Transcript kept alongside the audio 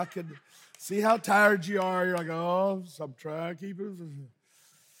I could see how tired you are. You're like, oh, so I'm trying to keep it.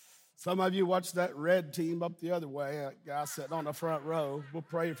 Some of you watched that red team up the other way. That guy sitting on the front row. We'll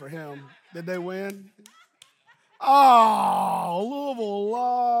pray for him. Did they win? Oh, Louisville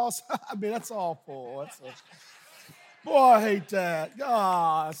lost. I mean, that's awful. Boy, I hate that.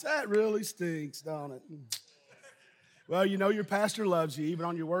 Gosh, that really stinks, don't it? Well, you know your pastor loves you even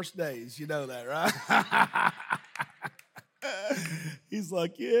on your worst days. You know that, right? He's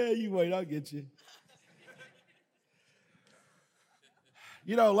like, yeah, you wait, I'll get you.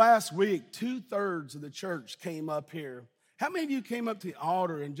 You know, last week, 2/3 of the church came up here. How many of you came up to the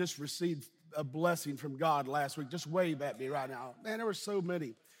altar and just received a blessing from God last week? Just wave at me right now. Man, there were so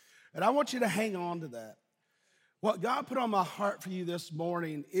many. And I want you to hang on to that. What God put on my heart for you this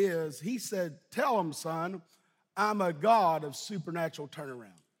morning is, he said, tell him, son, I'm a God of supernatural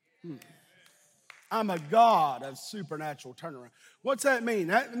turnaround. I'm a God of supernatural turnaround. What's that mean?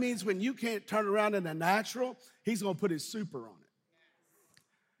 That means when you can't turn around in the natural, he's going to put his super on it.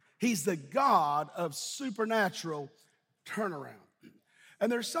 He's the God of supernatural turnaround.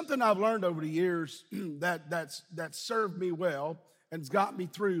 And there's something I've learned over the years that served me well and has got me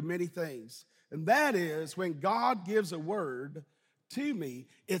through many things. And that is, when God gives a word to me,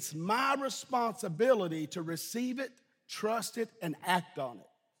 it's my responsibility to receive it, trust it, and act on it.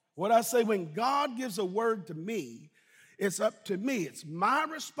 What I say, when God gives a word to me, it's up to me. It's my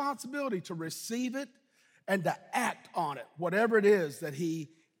responsibility to receive it and to act on it, whatever it is that he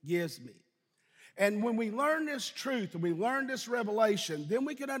gives me. And when we learn this truth and we learn this revelation, then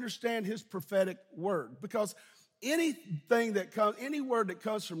we can understand his prophetic word. Because any word that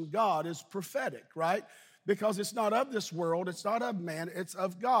comes from God is prophetic, right? Because it's not of this world, it's not of man, it's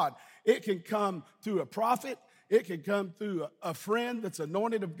of God. It can come through a prophet. It can come through a friend that's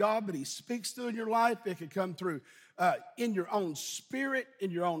anointed of God that he speaks to in your life. It can come through in your own spirit,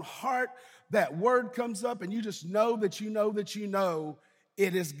 in your own heart. That word comes up and you just know that you know that you know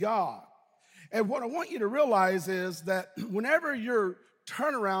it is God. And what I want you to realize is that whenever your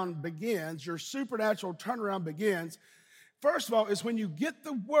turnaround begins, your supernatural turnaround begins, first of all, is when you get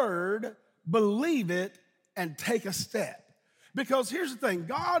the word, believe it, and take a step. Because here's the thing,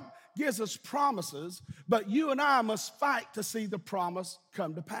 God gives us promises, but you and I must fight to see the promise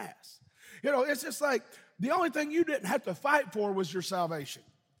come to pass. You know, it's just like the only thing you didn't have to fight for was your salvation.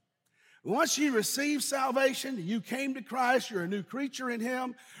 Once you received salvation, you came to Christ, you're a new creature in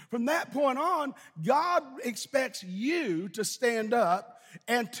him. From that point on, God expects you to stand up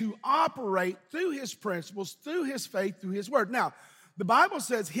and to operate through his principles, through his faith, through his word. Now, the Bible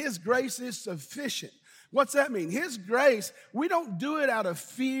says his grace is sufficient. What's that mean? His grace, we don't do it out of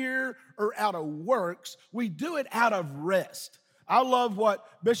fear or out of works. We do it out of rest. I love what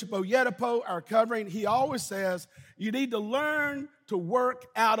Bishop Oyedepo, our covering, he always says, you need to learn to work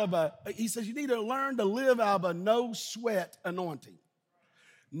he says you need to learn to live out of a no sweat anointing.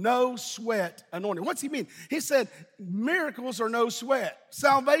 No sweat anointing. What's he mean? He said miracles are no sweat.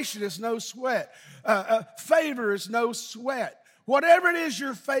 Salvation is no sweat. Favor is no sweat. Whatever it is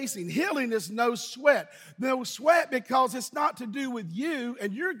you're facing, healing is no sweat. No sweat because it's not to do with you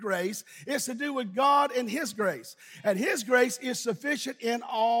and your grace. It's to do with God and his grace. And his grace is sufficient in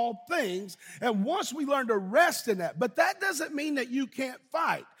all things. And once we learn to rest in that, but that doesn't mean that you can't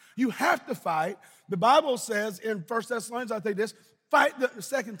fight. You have to fight. The Bible says in 1 Thessalonians, I think this, fight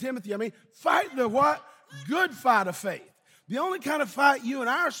the what? Good fight of faith. The only kind of fight you and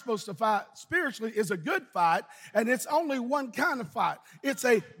I are supposed to fight spiritually is a good fight, and it's only one kind of fight. It's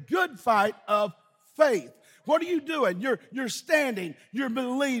a good fight of faith. What are you doing? You're standing, you're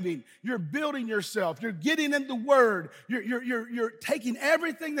believing, you're building yourself, you're getting in the word, you're taking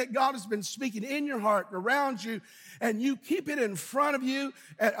everything that God has been speaking in your heart and around you, and you keep it in front of you.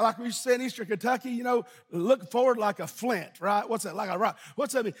 And like we say in Eastern Kentucky, you know, look forward like a flint, right? What's that? Like a rock.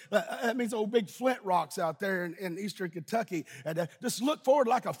 What's that mean? That means old big flint rocks out there in Eastern Kentucky. And just look forward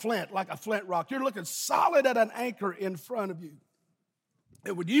like a flint rock. You're looking solid at an anchor in front of you.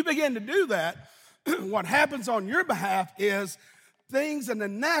 And when you begin to do that, what happens on your behalf is things in the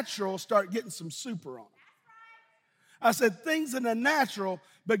natural start getting some super on them. I said things in the natural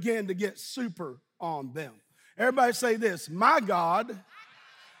begin to get super on them. Everybody say this, my God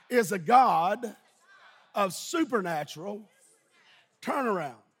is a God of supernatural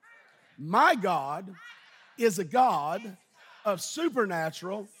turnaround. My God is a God of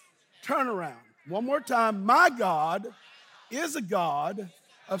supernatural turnaround. One more time, my God is a God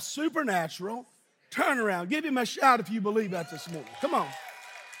of supernatural turnaround. Give him a shout if you believe that this morning. Come on.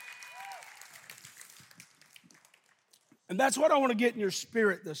 And that's what I want to get in your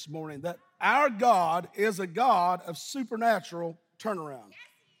spirit this morning, that our God is a God of supernatural turnaround.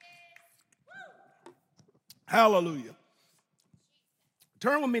 Hallelujah.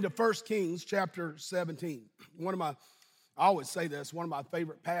 Turn with me to 1 Kings chapter 17. I always say this, one of my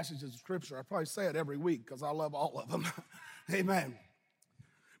favorite passages of Scripture. I probably say it every week because I love all of them. Amen.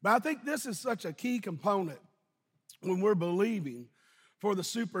 But I think this is such a key component when we're believing for the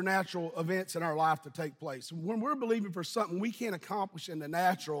supernatural events in our life to take place. When we're believing for something we can't accomplish in the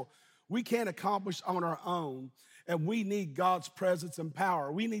natural, we can't accomplish on our own, and we need God's presence and power.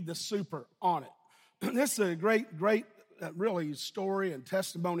 We need the super on it. This is a great, really story and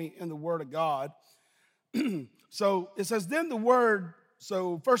testimony in the Word of God. So it says, 1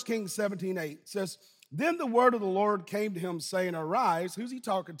 Kings 17:8 says, then the word of the Lord came to him saying, arise. Who's he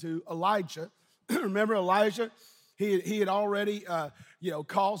talking to? Elijah. Remember Elijah? He had already,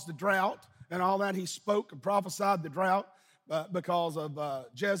 caused the drought and all that. He spoke and prophesied the drought because of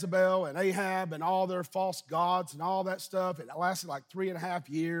Jezebel and Ahab and all their false gods and all that stuff. It lasted like 3.5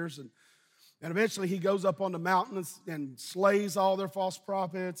 years. And eventually he goes up on the mountains and slays all their false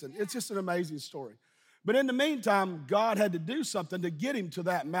prophets. And it's just an amazing story. But in the meantime, God had to do something to get him to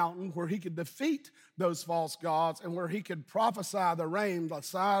that mountain where he could defeat those false gods and where he could prophesy the rain, the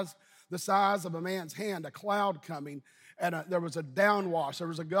size of a man's hand, a cloud coming, and there was a downwash, there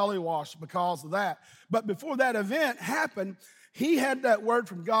was a gully wash because of that. But before that event happened, he had that word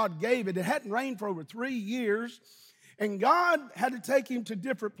from God, gave it. It hadn't rained for over 3 years, and God had to take him to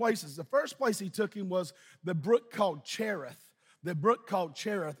different places. The first place he took him was the brook called Cherith. The brook called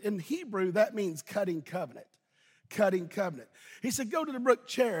Cherith. In Hebrew, that means cutting covenant. Cutting covenant. He said, go to the brook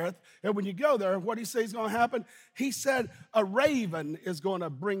Cherith, and when you go there, what he says is going to happen? He said, a raven is going to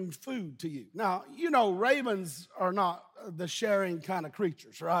bring food to you. Now, ravens are not the sharing kind of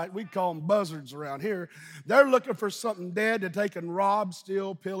creatures, right? We call them buzzards around here. They're looking for something dead that they can rob,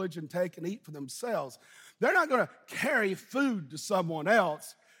 steal, pillage, and take and eat for themselves. They're not going to carry food to someone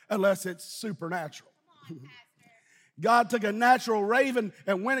else unless it's supernatural. God took a natural raven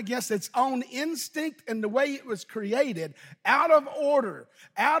and went against its own instinct and the way it was created, out of order,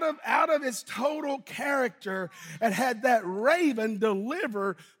 out of its total character, and had that raven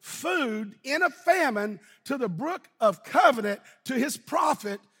deliver food in a famine to the brook of covenant to his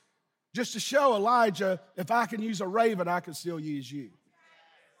prophet, just to show Elijah, if I can use a raven, I can still use you.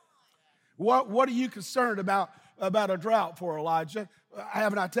 What are you concerned about a drought for, Elijah?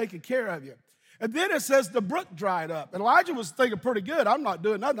 Haven't I taken care of you? And then it says the brook dried up. And Elijah was thinking pretty good. I'm not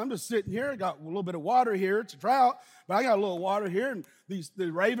doing nothing. I'm just sitting here. I got a little bit of water here. It's a drought, but I got a little water here. And the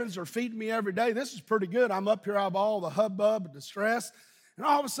ravens are feeding me every day. This is pretty good. I'm up here out of all the hubbub and distress. And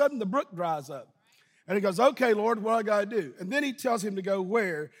all of a sudden, the brook dries up. And he goes, okay, Lord, what do I got to do? And then he tells him to go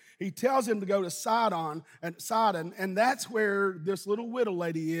where? He tells him to go to Sidon, and that's where this little widow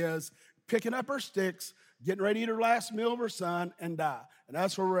lady is, picking up her sticks, getting ready to eat her last meal of her son, and die. And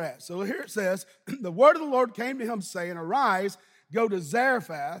that's where we're at. So here it says, the word of the Lord came to him saying, arise, go to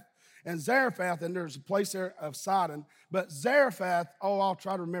Zarephath. And Zarephath, and there's a place there of Sidon. But Zarephath, I'll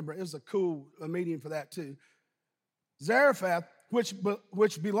try to remember. It was a cool meeting for that too. Zarephath,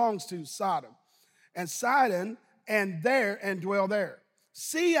 which belongs to Sodom. And Sidon, and dwell there.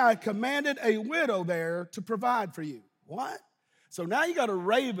 See, I commanded a widow there to provide for you. What? So now you got a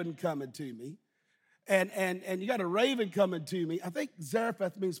raven coming to me. And you got a raven coming to me. I think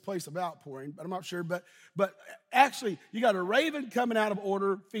Zarephath means place of outpouring, but I'm not sure. But actually, you got a raven coming out of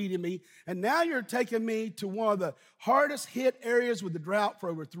order, feeding me. And now you're taking me to one of the hardest hit areas with the drought for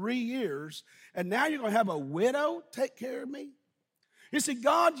over 3 years. And now you're going to have a widow take care of me? You see,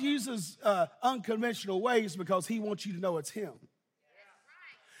 God uses unconventional ways because he wants you to know it's him.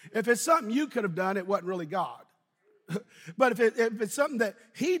 If it's something you could have done, it wasn't really God. But if it's something that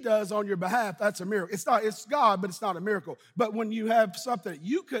he does on your behalf, that's a miracle. It's God, but it's not a miracle. But when you have something that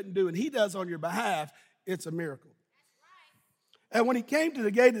you couldn't do and he does on your behalf, it's a miracle. And when he came to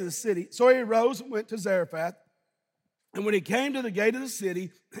the gate of the city, so he arose and went to Zarephath. And when he came to the gate of the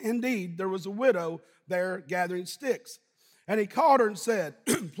city, indeed, there was a widow there gathering sticks. And he called her and said,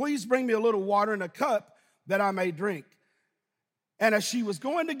 please bring me a little water in a cup that I may drink. And as she was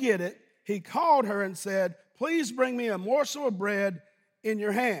going to get it, he called her and said, please bring me a morsel of bread in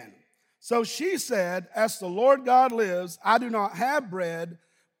your hand. So she said, as the Lord God lives, I do not have bread,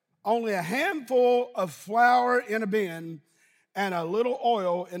 only a handful of flour in a bin and a little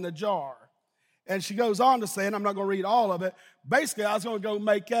oil in the jar. And she goes on to say, and I'm not going to read all of it, basically I was going to go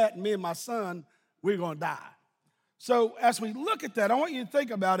make that, and me and my son, we're going to die. So as we look at that, I want you to think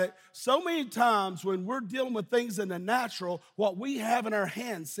about it. So many times when we're dealing with things in the natural, what we have in our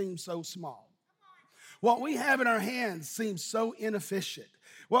hands seems so small. What we have in our hands seems so inefficient.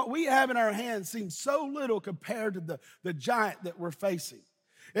 What we have in our hands seems so little compared to the giant that we're facing.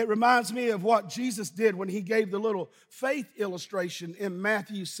 It reminds me of what Jesus did when he gave the little faith illustration in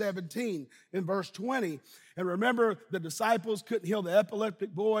Matthew 17 in verse 20. And remember, the disciples couldn't heal the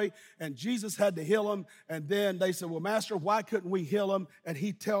epileptic boy, and Jesus had to heal him. And then they said, well, Master, why couldn't we heal him? And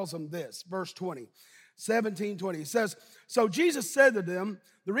he tells them this, verse 20, 17:20. He says, so Jesus said to them,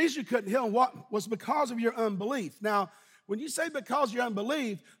 the reason you couldn't heal him was because of your unbelief. Now, when you say because of your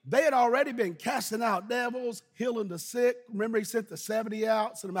unbelief, they had already been casting out devils, healing the sick. Remember, he sent the 70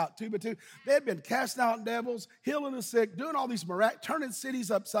 out, sent them out 2 by 2. They had been casting out devils, healing the sick, doing all these miracles, turning cities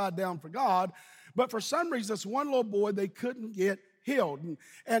upside down for God. But for some reason, this one little boy, they couldn't get healed.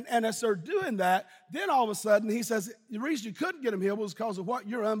 And as they're doing that, then all of a sudden, he says, the reason you couldn't get him healed was because of what?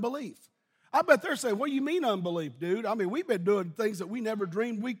 Your unbelief. I bet they're saying, what do you mean unbelief, dude? I mean, we've been doing things that we never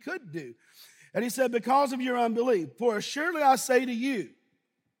dreamed we could do. And he said, because of your unbelief, for surely I say to you,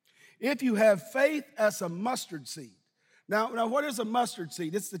 if you have faith as a mustard seed. Now, what is a mustard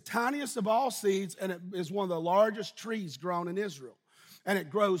seed? It's the tiniest of all seeds, and it is one of the largest trees grown in Israel. And it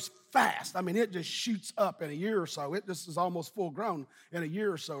grows fast. I mean, it just shoots up in a year or so. It just is almost full grown in a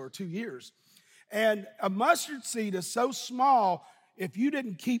year or so, or 2 years. And a mustard seed is so small, if you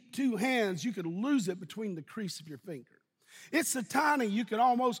didn't keep 2 hands, you could lose it between the crease of your finger. It's so tiny, you can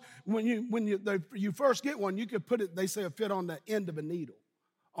almost, when you first get one, you could put it, they say, fit on the end of a needle,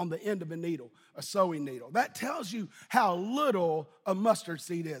 a sewing needle. That tells you how little a mustard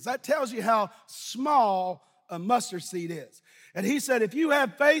seed is. That tells you how small a mustard seed is. And he said, if you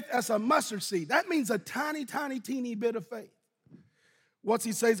have faith as a mustard seed, that means a tiny, tiny, teeny bit of faith. What's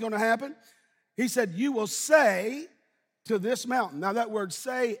he say is going to happen? He said, you will say to this mountain. Now that word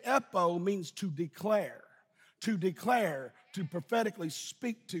say, epo, means to declare, to prophetically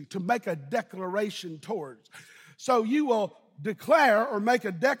speak to make a declaration towards. So you will declare or make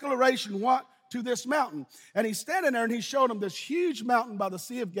a declaration what? To this mountain. And he's standing there and he showed him this huge mountain by the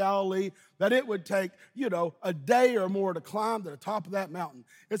Sea of Galilee that it would take, a day or more to climb to the top of that mountain.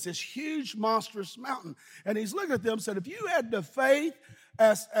 It's this huge, monstrous mountain. And he's looking at them and said, if you had the faith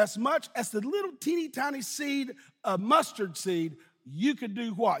as much as the little teeny tiny seed, a mustard seed, you could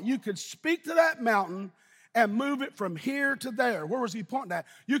do what? You could speak to that mountain and move it from here to there. Where was he pointing at?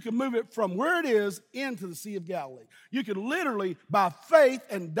 You can move it from where it is into the Sea of Galilee. You can literally, by faith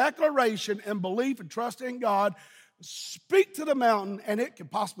and declaration and belief and trust in God, speak to the mountain, and it could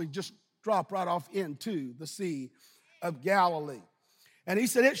possibly just drop right off into the Sea of Galilee. And he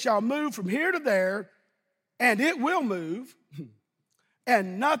said, it shall move from here to there, and it will move,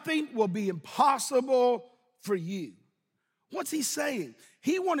 and nothing will be impossible for you. What's he saying?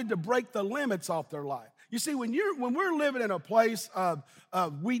 He wanted to break the limits off their life. You see, when we're living in a place of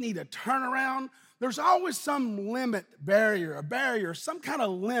we need a turnaround, there's always some barrier, some kind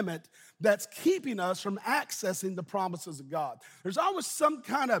of limit that's keeping us from accessing the promises of God. There's always some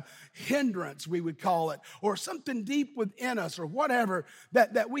kind of hindrance, we would call it, or something deep within us or whatever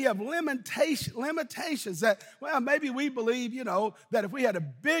that we have limitations that, well, maybe we believe, that if we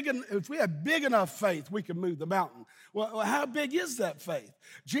had big enough faith, we could move the mountain. Well, how big is that faith?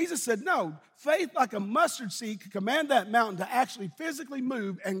 Jesus said, no, faith like a mustard seed could command that mountain to actually physically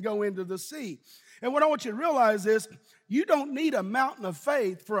move and go into the sea. And what I want you to realize is you don't need a mountain of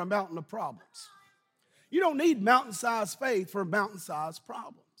faith for a mountain of problems. You don't need mountain-sized faith for mountain-sized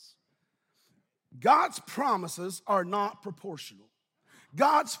problems. God's promises are not proportional.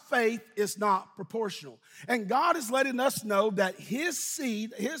 God's faith is not proportional. And God is letting us know that his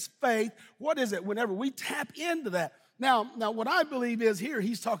seed, his faith, what is it? Whenever we tap into that. Now, what I believe is here,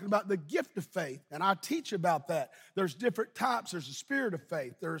 he's talking about the gift of faith, and I teach about that. There's different types. There's a spirit of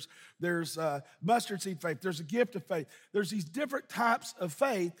faith. There's mustard seed faith. There's a gift of faith. There's these different types of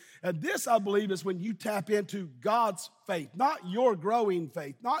faith, and this, I believe, is when you tap into God's faith, not your growing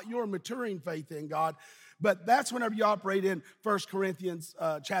faith, not your maturing faith in God, but that's whenever you operate in 1 Corinthians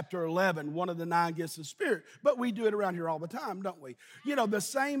chapter 11, one of the 9 gifts of the Spirit. But we do it around here all the time, don't we? The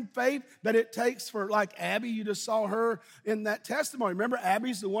same faith that it takes for, like Abby, you just saw her in that testimony. Remember,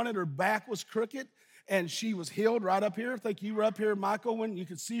 Abby's the one that her back was crooked, and she was healed right up here. I think you were up here, Michael, when you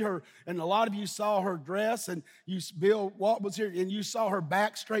could see her, and a lot of you saw her dress, and Bill Walt was here, and you saw her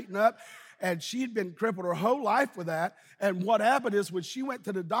back straighten up. And she'd been crippled her whole life with that. And what happened is when she went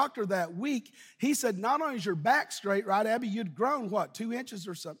to the doctor that week, he said, not only is your back straight, right, Abby, you'd grown, 2 inches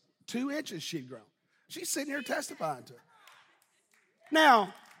or something? 2 inches she'd grown. She's sitting here testifying to it.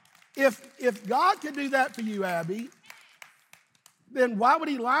 Now, if God could do that for you, Abby, then why would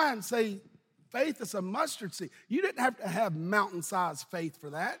he lie and say faith is a mustard seed? You didn't have to have mountain-sized faith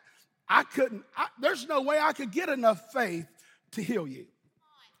for that. There's no way I could get enough faith to heal you.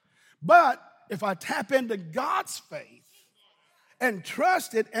 But if I tap into God's faith and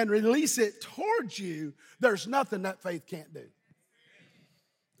trust it and release it towards you, there's nothing that faith can't do.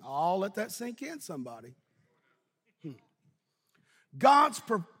 I'll let that sink in, somebody. God's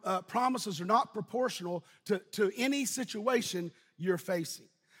promises are not proportional to any situation you're facing.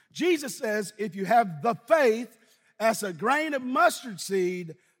 Jesus says, if you have the faith as a grain of mustard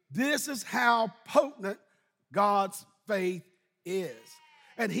seed, this is how potent God's faith is.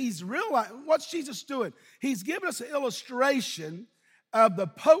 And he's realizing, what's Jesus doing? He's giving us an illustration of the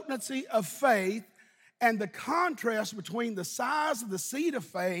potency of faith and the contrast between the size of the seed of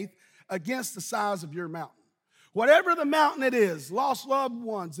faith against the size of your mountain. Whatever the mountain it is, lost loved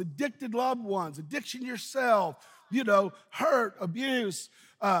ones, addicted loved ones, addiction yourself, hurt, abuse,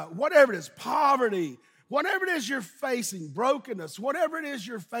 whatever it is, poverty, whatever it is you're facing, brokenness, whatever it is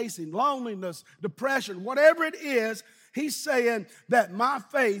you're facing, loneliness, depression, whatever it is, he's saying that my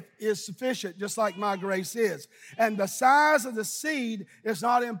faith is sufficient, just like my grace is. And the size of the seed is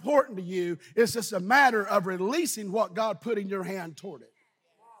not important to you. It's just a matter of releasing what God put in your hand toward it.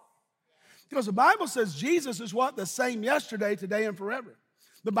 Because the Bible says Jesus is what? The same yesterday, today, and forever.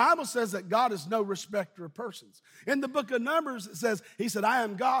 The Bible says that God is no respecter of persons. In the book of Numbers, it says, he said, I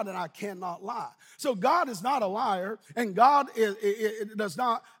am God and I cannot lie. So God is not a liar, and God does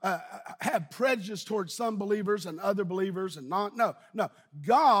not have prejudice towards some believers and other believers and not. No.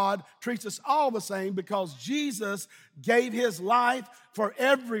 God treats us all the same because Jesus gave his life for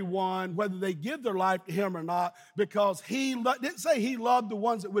everyone, whether they give their life to him or not, because he didn't say he loved the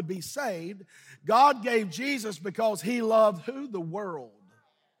ones that would be saved. God gave Jesus because he loved who? The world.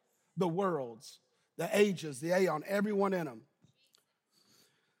 The worlds, the ages, the aeon, everyone in them.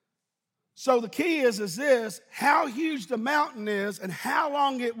 So the key is this, how huge the mountain is and how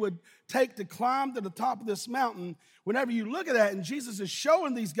long it would take to climb to the top of this mountain. Whenever you look at that, and Jesus is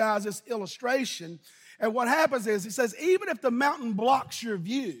showing these guys this illustration, and what happens is, he says, even if the mountain blocks your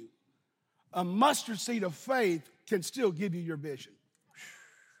view, a mustard seed of faith can still give you your vision.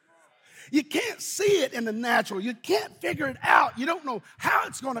 You can't see it in the natural. You can't figure it out. You don't know how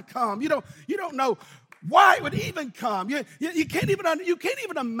it's going to come. You don't know why it would even come. You can't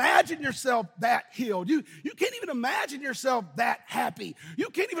even imagine yourself that healed. You can't even imagine yourself that happy. You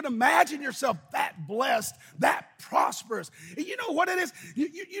can't even imagine yourself that blessed, that prosperous. And you know what it is?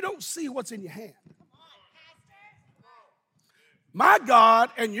 You don't see what's in your hand. My God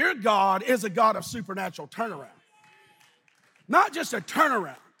and your God is a God of supernatural turnaround. Not just a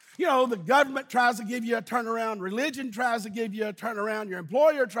turnaround. The government tries to give you a turnaround. Religion tries to give you a turnaround. Your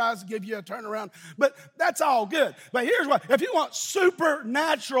employer tries to give you a turnaround. But that's all good. But here's what. If you want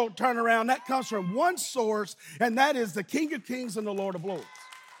supernatural turnaround, that comes from one source, and that is the King of Kings and the Lord of Lords.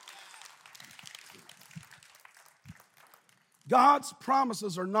 God's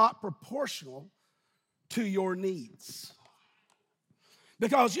promises are not proportional to your needs.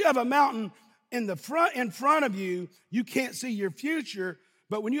 Because you have a mountain in front of you, you can't see your future.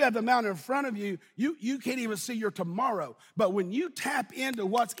 But when you have the mountain in front of you, you can't even see your tomorrow. But when you tap into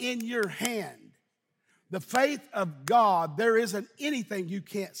what's in your hand, the faith of God, there isn't anything you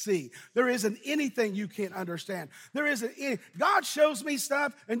can't see. There isn't anything you can't understand. God shows me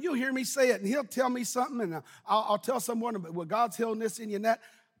stuff, and you'll hear me say it, and he'll tell me something, and I'll tell someone, well, God's healing this in you and that.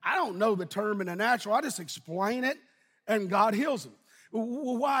 I don't know the term in the natural. I just explain it, and God heals them.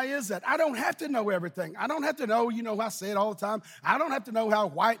 Well, why is that? I don't have to know everything. I don't have to know, I say it all the time, I don't have to know how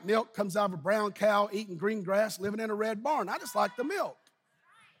white milk comes out of a brown cow eating green grass, living in a red barn. I just like the milk,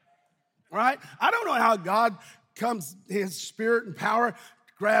 right? I don't know how God comes, his spirit and power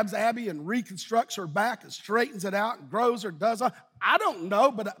grabs Abby and reconstructs her back and straightens it out and grows or does. I don't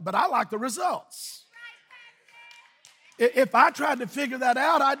know, but I like the results. If I tried to figure that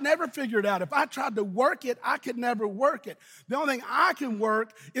out, I'd never figure it out. If I tried to work it, I could never work it. The only thing I can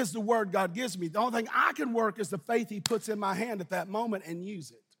work is the word God gives me. The only thing I can work is the faith he puts in my hand at that moment and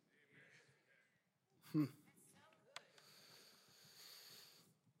use it.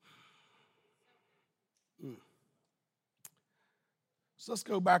 So let's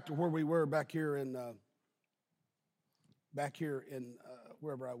go back to where we were back here in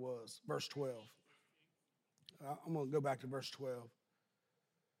wherever I was, verse 12. I'm going to go back to verse 12.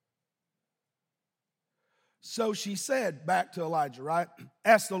 So she said back to Elijah, right?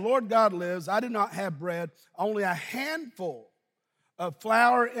 As the Lord God lives, I did not have bread, only a handful of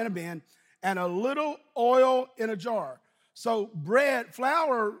flour in a bin and a little oil in a jar. So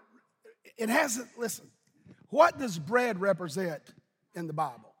flour, it hasn't, listen, what does bread represent in the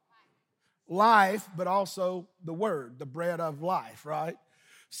Bible? Life, but also the word, the bread of life, right?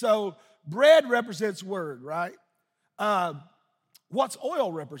 So bread represents word, right? What's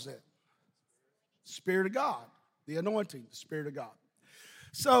oil represent? Spirit of God. The anointing, the Spirit of God.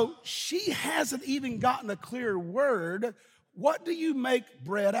 So she hasn't even gotten a clear word. What do you make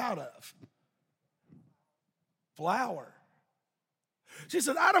bread out of? Flour. She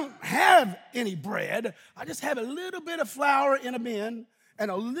said, I don't have any bread. I just have a little bit of flour in a bin and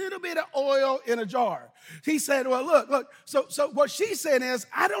a little bit of oil in a jar. He said, well, look. So what she's saying is,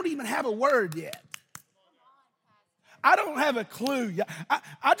 I don't even have a word yet. I don't have a clue.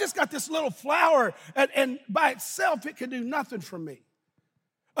 I just got this little flour, and by itself, it can do nothing for me.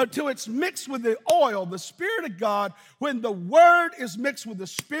 Until it's mixed with the oil, the Spirit of God. When the Word is mixed with the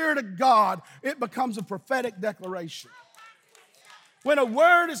Spirit of God, it becomes a prophetic declaration. When a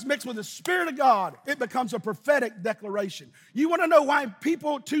word is mixed with the Spirit of God, it becomes a prophetic declaration. You want to know why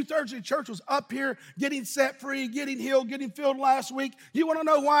people, 2/3 of the church was up here getting set free, getting healed, getting filled last week? You want to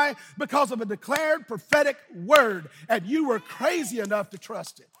know why? Because of a declared prophetic word, and you were crazy enough to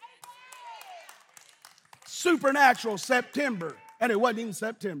trust it. Supernatural September, and it wasn't even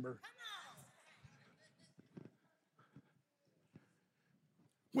September.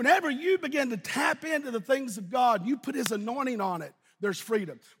 Whenever you begin to tap into the things of God, you put His anointing on it, there's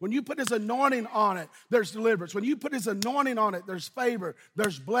freedom. When you put His anointing on it, there's deliverance. When you put His anointing on it, there's favor,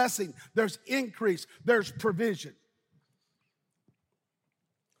 there's blessing, there's increase, there's provision.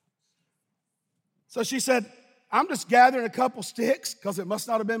 So she said, I'm just gathering a couple sticks, because it must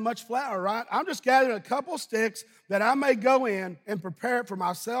not have been much flour, right? I'm just gathering a couple sticks that I may go in and prepare it for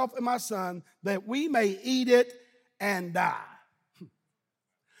myself and my son, that we may eat it and die.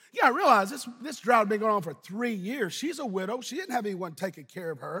 Yeah, I realize this drought had been going on for 3 years. She's a widow. She didn't have anyone taking care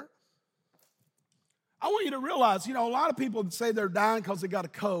of her. I want you to realize, a lot of people say they're dying because they got a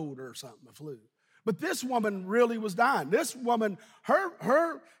cold or something, a flu. But this woman really was dying. This woman,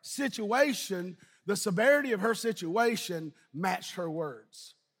 her situation, the severity of her situation matched her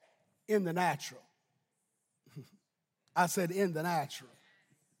words in the natural. I said in the natural.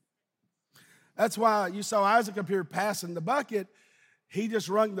 That's why you saw Isaac up here passing the bucket. He just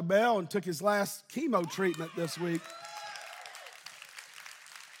rung the bell and took his last chemo treatment this week.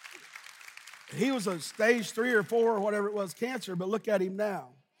 He was a stage 3 or 4 or whatever it was, cancer, but look at him now.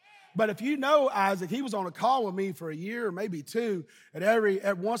 But if you know Isaac, he was on a call with me for a year, maybe 2,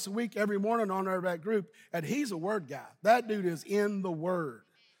 at once a week, every morning on that group, and he's a word guy. That dude is in the word.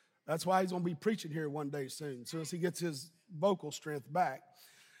 That's why he's going to be preaching here one day soon, so as he gets his vocal strength back.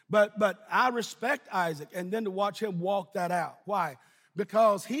 But I respect Isaac, and then to watch him walk that out. Why?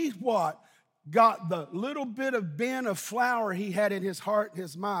 Because he got the little bit of bin of flour he had in his heart and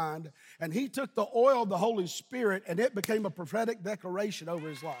his mind, and he took the oil of the Holy Spirit, and it became a prophetic declaration over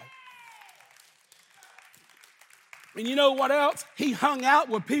his life. And you know what else? He hung out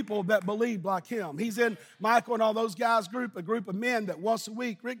with people that believed like him. He's in Michael and all those guys' group, a group of men that once a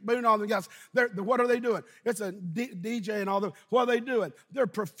week, Rick Boone, all the guys, what are they doing? It's a DJ and all them. What are they doing? They're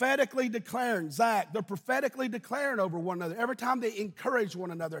prophetically declaring, Zach, they're prophetically declaring over one another. Every time they encourage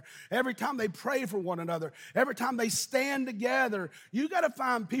one another, every time they pray for one another, every time they stand together, you got to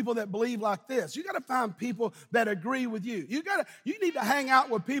find people that believe like this. You got to find people that agree with you. You need to hang out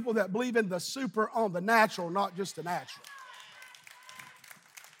with people that believe in the super on the natural, not just the natural.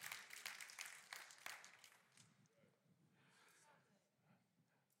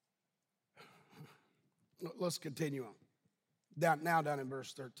 Let's continue on. Down in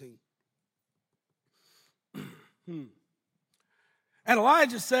verse 13. And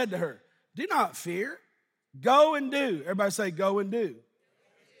Elijah said to her, do not fear. Go and do. Everybody say, go and do.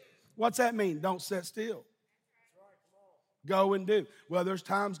 What's that mean? Don't sit still. Go and do. Well, there's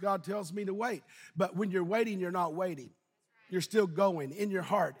times God tells me to wait. But when you're waiting, you're not waiting. You're still going in your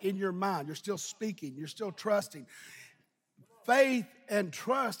heart, in your mind. You're still speaking. You're still trusting. Faith and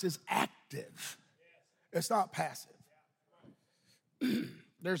trust is active. It's not passive.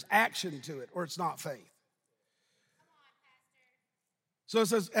 There's action to it, or it's not faith. So it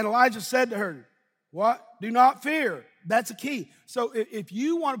says, and Elijah said to her, what? Do not fear. That's a key. So if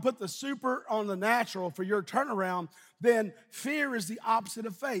you want to put the super on the natural for your turnaround, then fear is the opposite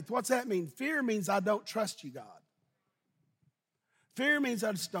of faith. What's that mean? Fear means I don't trust you, God. Fear means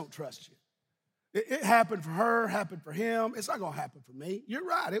I just don't trust you. It happened for her, happened for him. It's not going to happen for me. You're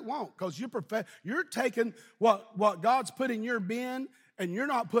right, it won't, because you're taking what God's put in your bin, and you're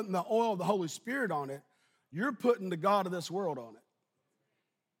not putting the oil of the Holy Spirit on it. You're putting the God of this world on it.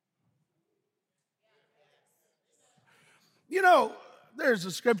 There's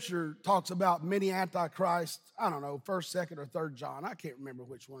a scripture talks about many antichrists. I don't know, 1st, 2nd, or 3rd John. I can't remember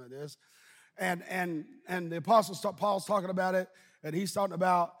which one it is. And the Apostle Paul's talking about it, and he's talking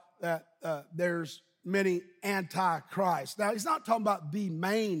about that there's many antichrists. Now, he's not talking about the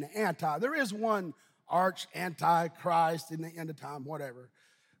main anti. There is one arch antichrist in the end of time, whatever.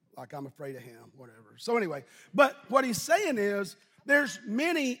 Like I'm afraid of him, whatever. So anyway, but what he's saying is there's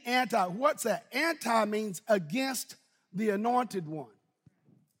many anti. What's that? Anti means against the anointed one.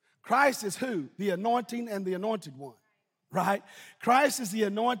 Christ is who? The anointing and the anointed one, right? Christ is the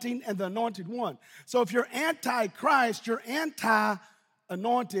anointing and the anointed one. So if you're anti-Christ, you're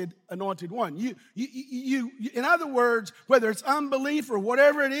anti-anointed one. You, in other words, whether it's unbelief or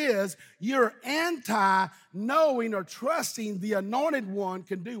whatever it is, you're anti-knowing or trusting the anointed one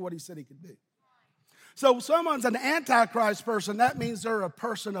can do what he said he could do. So if someone's an anti-Christ person, that means they're a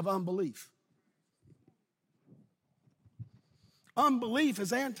person of unbelief. Unbelief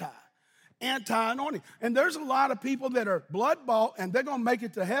is anti-anointing. And there's a lot of people that are blood-bought, and they're going to make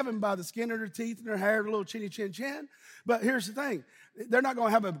it to heaven by the skin of their teeth and their hair, a little chinny chin chin. But here's the thing. They're not going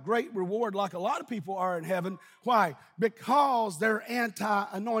to have a great reward like a lot of people are in heaven. Why? Because they're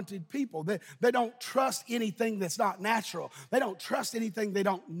anti-anointed people. They don't trust anything that's not natural. They don't trust anything they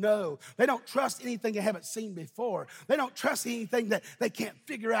don't know. They don't trust anything they haven't seen before. They don't trust anything that they can't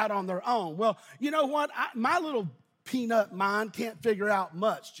figure out on their own. Well, you know what? My little peanut mind can't figure out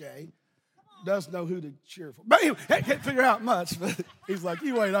much, Jay. Does know who to cheer for. But anyway, can't figure out much. But he's like,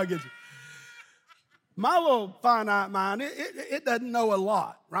 you wait, I'll get you. My little finite mind, it doesn't know a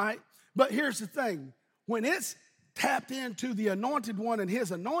lot, right? But here's the thing. When it's tapped into the anointed one and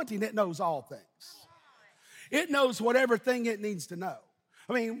his anointing, it knows all things. It knows whatever thing it needs to know.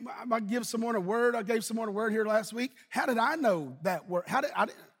 I mean, I give someone a word. I gave someone a word here last week. How did I know that word?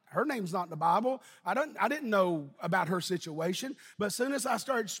 Her name's not in the Bible. I didn't know about her situation. But as soon as I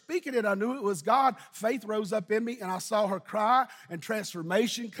started speaking it, I knew it was God. Faith rose up in me, and I saw her cry, and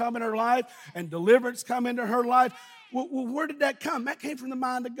transformation come in her life, and deliverance come into her life. Well, where did that come? That came from the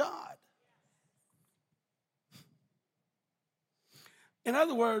mind of God. In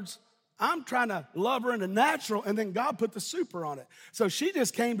other words, I'm trying to love her in the natural, and then God put the super on it. So she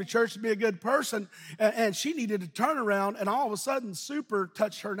just came to church to be a good person, and she needed to turn around, and all of a sudden, super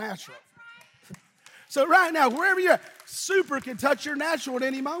touched her natural. So right now, wherever you're at, super can touch your natural at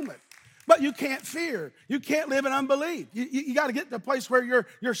any moment. But you can't fear. You can't live in unbelief. You got to get to a place where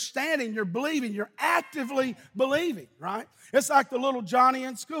you're standing, you're believing, you're actively believing, right? It's like the little Johnny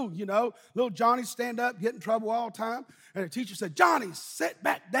in school, you know. Little Johnny stand up, get in trouble all the time. And the teacher said, Johnny, sit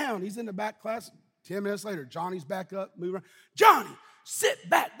back down. He's in the back class. 10 minutes later, Johnny's back up, moving around. Johnny, sit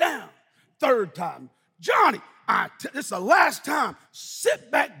back down. Third time, Johnny, this is the last time.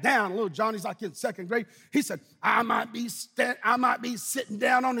 Sit back down. Little Johnny's like in second grade. He said, I might be sitting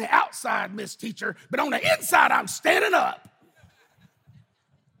down on the outside, Miss Teacher, but on the inside, I'm standing up.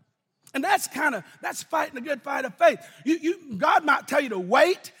 And that's fighting a good fight of faith. God might tell you to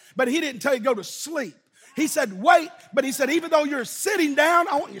wait, but he didn't tell you to go to sleep. He said, wait, but he said, even though you're sitting down,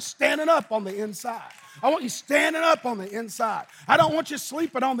 I want you standing up on the inside. I want you standing up on the inside. I don't want you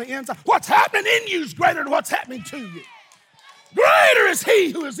sleeping on the inside. What's happening in you is greater than what's happening to you. Greater is he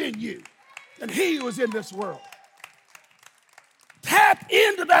who is in you than he who is in this world. Tap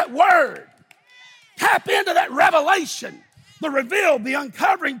into that word. Tap into that revelation, the revealed, the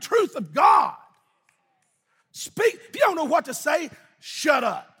uncovering truth of God. Speak. If you don't know what to say, shut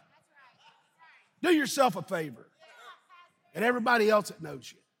up. Do yourself a favor. And everybody else that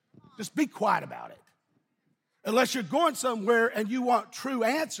knows you. Just be quiet about it. Unless you're going somewhere and you want true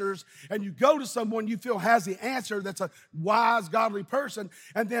answers and you go to someone you feel has the answer that's a wise, godly person,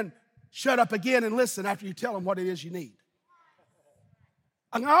 and then shut up again and listen after you tell them what it is you need.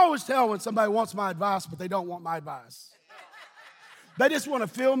 I always tell when somebody wants my advice, but they don't want my advice. They just want to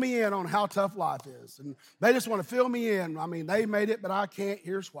fill me in on how tough life is. And they just want to fill me in. I mean, they made it, but I can't.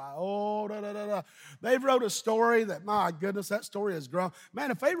 Here's why. Oh, da, da, da, da. They've wrote a story that, my goodness, that story has grown. Man,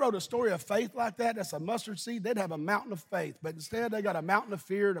 if they wrote a story of faith like that, that's a mustard seed, they'd have a mountain of faith. But instead, they got a mountain of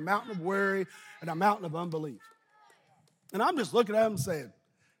fear and a mountain of worry and a mountain of unbelief. And I'm just looking at them and saying,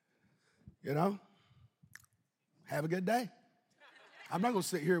 you know, have a good day. I'm not going to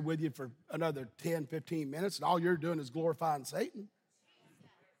sit here with you for another 10, 15 minutes, and all you're doing is glorifying Satan.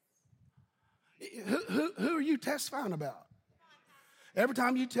 Who are you testifying about? Every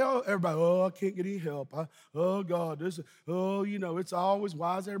time you tell everybody, oh, I can't get any help. Oh, God, it's always,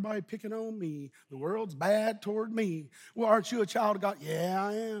 why is everybody picking on me? The world's bad toward me. Well, aren't you a child of God? Yeah,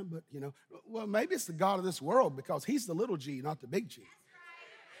 I am. But, well, maybe it's the God of this world because he's the little G, not the big G.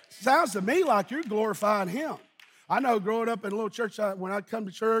 Sounds to me like you're glorifying him. I know growing up in a little church, when I'd come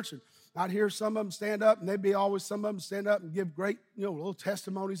to church and I'd hear some of them stand up, and they'd be always some of them stand up and give great, little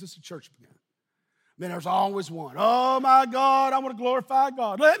testimonies as the church began. Then there's always one. Oh, my God, I want to glorify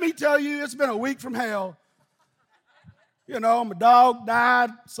God. Let me tell you, it's been a week from hell. You know, my dog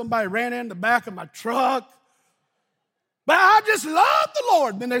died. Somebody ran in the back of my truck. But I just love the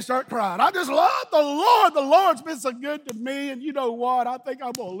Lord. Then they start crying. I just love the Lord. The Lord's been so good to me. And you know what? I think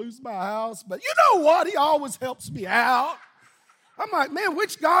I'm going to lose my house. But you know what? He always helps me out. I'm like, man,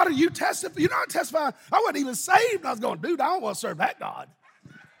 which God are you testifying? You're not testifying. I wasn't even saved. I was going, dude, I don't want to serve that God.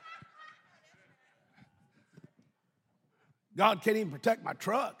 God can't even protect my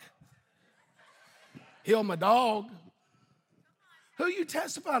truck. Heal my dog. Who are you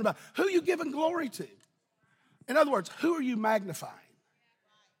testifying about? Who are you giving glory to? In other words, who are you magnifying?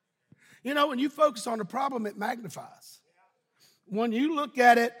 You know, when you focus on the problem, it magnifies. When you look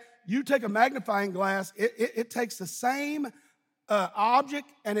at it, you take a magnifying glass, it takes the same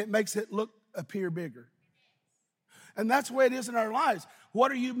object and it makes it appear bigger. And that's the way it is in our lives.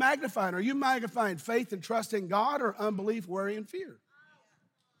 What are you magnifying? Are you magnifying faith and trust in God or unbelief, worry, and fear?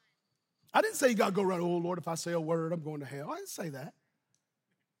 I didn't say you got to go around, oh, Lord, if I say a word, I'm going to hell. I didn't say that.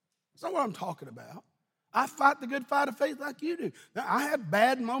 That's not what I'm talking about. I fight the good fight of faith like you do. Now, I have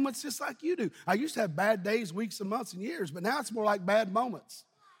bad moments just like you do. I used to have bad days, weeks, and months, and years, but now it's more like bad moments.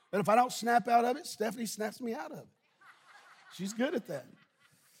 And if I don't snap out of it, Stephanie snaps me out of it. She's good at that.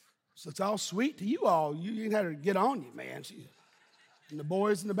 So it's all sweet to you all. You didn't have to get on you, man. And the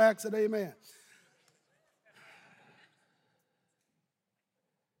boys in the back said amen.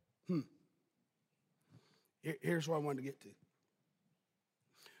 Here's what I wanted to get to.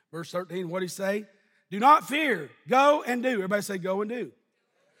 Verse 13, what did he say? Do not fear. Go and do. Everybody say go and do.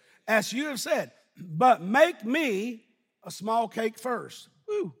 As you have said, but make me a small cake first.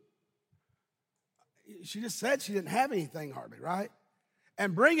 Woo. She just said she didn't have anything hardly, right?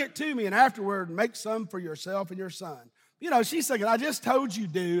 And bring it to me, and afterward make some for yourself and your son. You know, she's thinking, I just told you,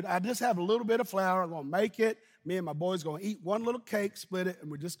 dude, I just have a little bit of flour. I'm going to make it. Me and my boys going to eat one little cake, split it, and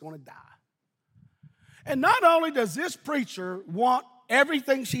we're just going to die. And not only does this preacher want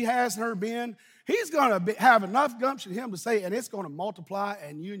everything she has in her being, he's going to have enough gumption in him to say, and it's going to multiply,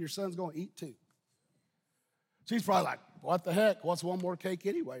 and you and your son's going to eat too. She's probably like, what the heck? What's one more cake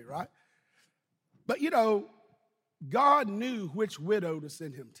anyway, right? But, you know, God knew which widow to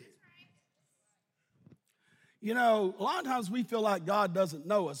send him to. You know, a lot of times we feel like God doesn't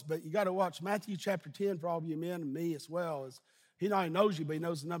know us, but you got to watch Matthew chapter 10 for all of you men and me as well. He not only knows you, but he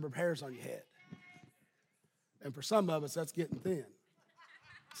knows the number of hairs on your head. And for some of us, that's getting thin.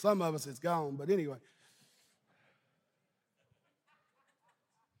 Some of us, it's gone. But anyway,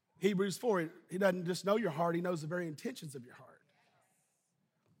 Hebrews 4, he doesn't just know your heart, he knows the very intentions of your heart.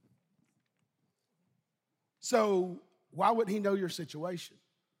 So why wouldn't he know your situation?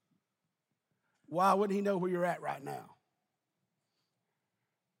 Why wouldn't he know where you're at right now?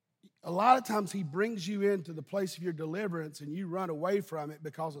 A lot of times he brings you into the place of your deliverance and you run away from it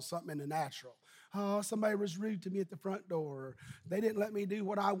because of something in the natural. Oh, somebody was rude to me at the front door. Or they didn't let me do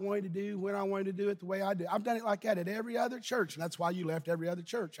what I wanted to do when I wanted to do it the way I do. I've done it like that at every other church, and that's why you left every other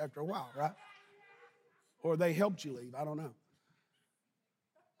church after a while, right? Or they helped you leave. I don't know.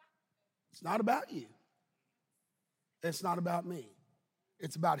 It's not about you. It's not about me.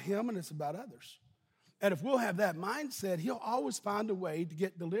 It's about him and it's about others. And if we'll have that mindset, he'll always find a way to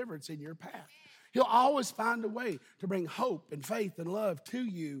get deliverance in your path. He'll always find a way to bring hope and faith and love to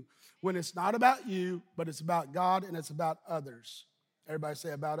you when it's not about you, but it's about God and it's about others. Everybody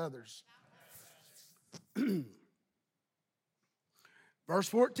say about others. Verse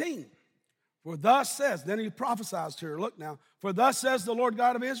 14. For thus says, then he prophesies to her, look now, for thus says the Lord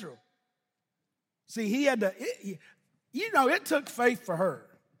God of Israel. See, he had to, it took faith for her.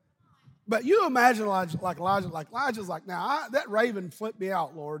 But you imagine Elijah's like, now, that raven flipped me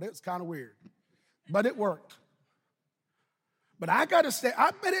out, Lord. It's kind of weird. But it worked. But I got to say,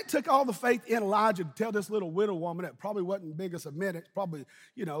 I bet it took all the faith in Elijah to tell this little widow woman that probably wasn't big as a minute, probably,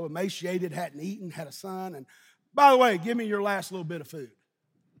 emaciated, hadn't eaten, had a son. And by the way, give me your last little bit of food.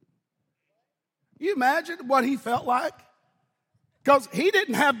 You imagine what he felt like? Because he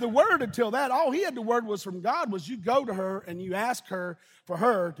didn't have the word until that. All he had the word was from God was you go to her and you ask her for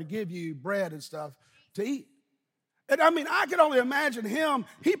her to give you bread and stuff to eat. And I can only imagine him.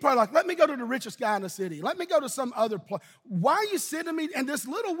 He probably like, let me go to the richest guy in the city. Let me go to some other place. Why are you sending me? And this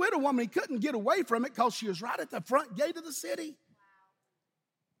little widow woman, he couldn't get away from it because she was right at the front gate of the city.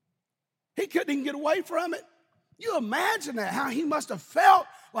 He couldn't even get away from it. You imagine that, how he must have felt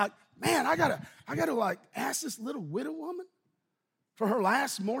like, man, I gotta like ask this little widow woman for her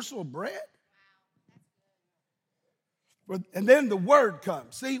last morsel of bread. And then the word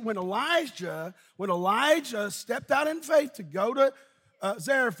comes. See, when Elijah stepped out in faith to go to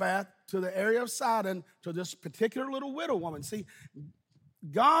Zarephath, to the area of Sidon, to this particular little widow woman. See,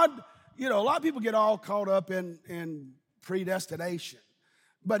 God, a lot of people get all caught up in predestination.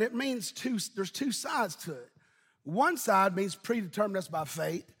 But it means there's two sides to it. One side means predetermined us by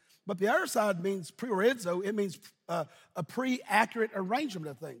fate, but the other side means priorizo. It means a pre-accurate arrangement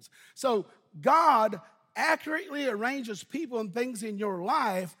of things. So God accurately arranges people and things in your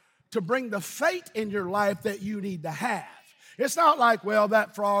life to bring the fate in your life that you need to have. It's not like, well,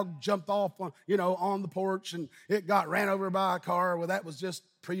 that frog jumped off on the porch and it got ran over by a car. Well, that was just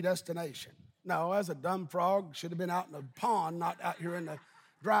predestination. No, as a dumb frog, should have been out in the pond, not out here in the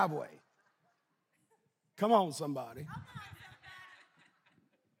driveway. Come on, somebody.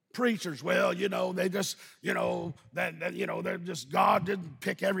 Preachers, well, they just, they're just, God didn't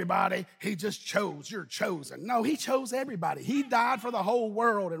pick everybody. He just chose. You're chosen. No, he chose everybody. He died for the whole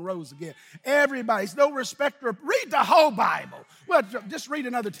world and rose again. Everybody's no respecter. Read the whole Bible. Well, just read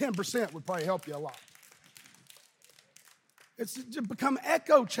another 10% would probably help you a lot. It's to become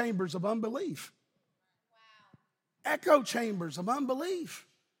echo chambers of unbelief. Wow. Echo chambers of unbelief.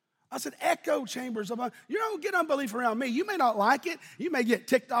 I said, echo chambers of unbelief. You don't get unbelief around me. You may not like it. You may get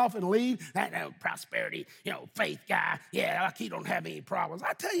ticked off and leave. That prosperity, faith guy. Yeah, like he don't have any problems.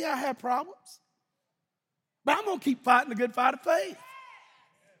 I tell you, I have problems. But I'm going to keep fighting the good fight of faith.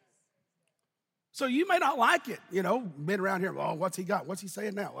 So you may not like it, been around here. Oh, what's he got? What's he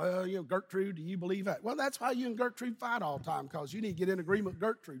saying now? Well, Gertrude, do you believe that? Well, that's why you and Gertrude fight all the time, because you need to get in agreement with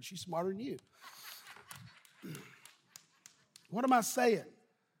Gertrude. She's smarter than you. What am I saying?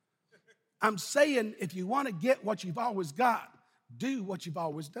 I'm saying if you want to get what you've always got, do what you've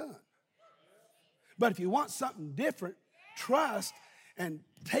always done. But if you want something different, trust and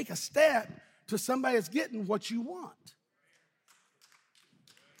take a step to somebody that's getting what you want.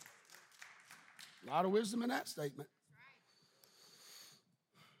 A lot of wisdom in that statement.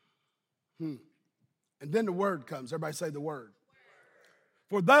 And then the word comes. Everybody say the word.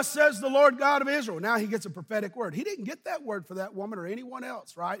 For thus says the Lord God of Israel. Now he gets a prophetic word. He didn't get that word for that woman or anyone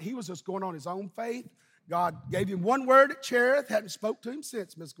else, right? He was just going on his own faith. God gave him one word at Cherith, hadn't spoke to him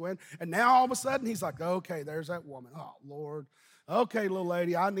since, Miss Gwen. And now all of a sudden he's like, okay, there's that woman. Oh, Lord. Okay, little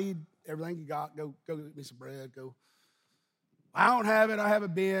lady, I need everything you got. Go get me some bread. Go. I don't have it. I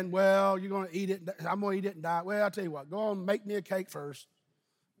haven't been. Well, you're going to eat it. I'm going to eat it and die. Well, I'll tell you what. Go on and make me a cake first.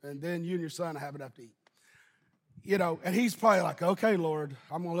 And then you and your son will have enough to eat. And he's probably like, okay, Lord,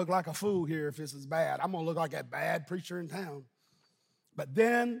 I'm going to look like a fool here if this is bad. I'm going to look like that bad preacher in town. But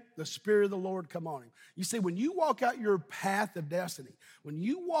then the Spirit of the Lord come on him. You see, when you walk out your path of destiny, when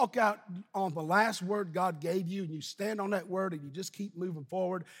you walk out on the last word God gave you and you stand on that word and you just keep moving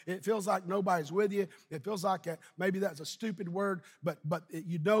forward, it feels like nobody's with you. It feels like maybe that's a stupid word, but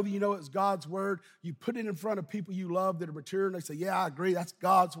you know it's God's word. You put it in front of people you love that are mature and they say, yeah, I agree, that's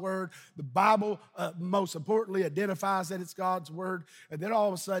God's word. The Bible, most importantly, identifies that it's God's word. And then all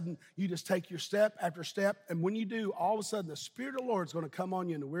of a sudden, you just take your step after step. And when you do, all of a sudden, the Spirit of the Lord is going to come on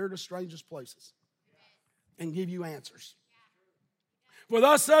you in the weirdest, strangest places and give you answers. For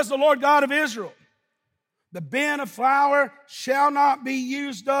thus says the Lord God of Israel, the bin of flour shall not be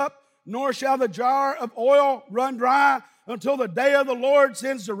used up, nor shall the jar of oil run dry until the day of the Lord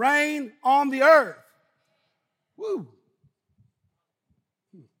sends the rain on the earth. Woo.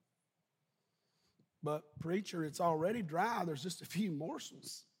 But preacher, it's already dry. There's just a few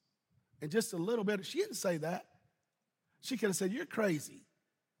morsels and just a little bit. She didn't say that. She could have said, you're crazy.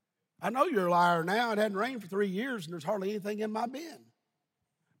 I know you're a liar now. It hadn't rained for 3 years and there's hardly anything in my bin.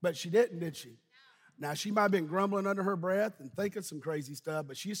 But she didn't, did she? Now, she might have been grumbling under her breath and thinking some crazy stuff,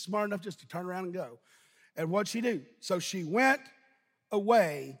 but she's smart enough just to turn around and go. And what'd she do? So she went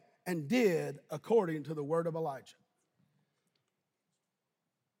away and did according to the word of Elijah.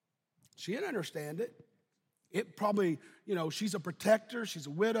 She didn't understand it. It probably, she's a protector. She's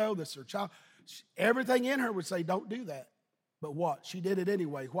a widow. That's her child. Everything in her would say, don't do that. But what? She did it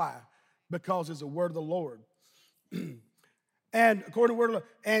anyway. Why? Because it's the word of the Lord. And according to the word of the Lord,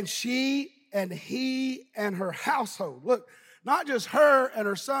 and she and he and her household, look, not just her and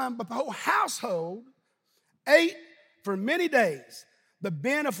her son, but the whole household ate for many days. The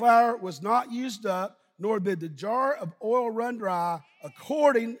bin of flour was not used up, nor did the jar of oil run dry,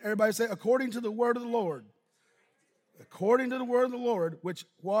 everybody say, according to the word of the Lord. According to the word of the Lord, which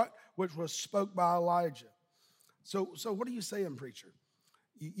was spoke by Elijah. So what are you saying, preacher?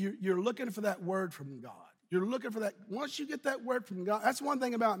 You're looking for that word from God. You're looking for that. Once you get that word from God, that's one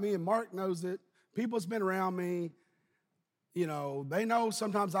thing about me, and Mark knows it. People that's been around me, they know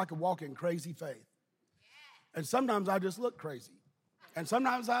sometimes I can walk in crazy faith. And sometimes I just look crazy. And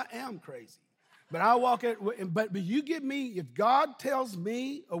sometimes I am crazy. But I walk it, but you give me, if God tells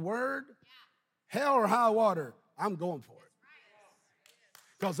me a word, hell or high water, I'm going for it.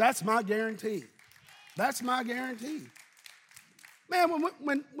 Because that's my guarantee. That's my guarantee. Man,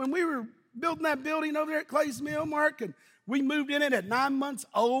 when we were building that building over there at Clay's Mill, Mark, and we moved in it at 9 months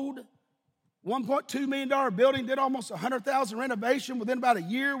old, $1.2 million building, did almost $100,000 renovation. Within about a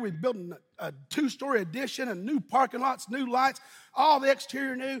year, we built a 2-story addition and new parking lots, new lights, all the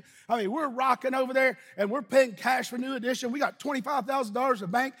exterior new. I mean, we're rocking over there, and we're paying cash for new addition. We got $25,000 in the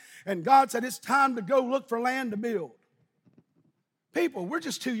bank, and God said it's time to go look for land to build. People, we're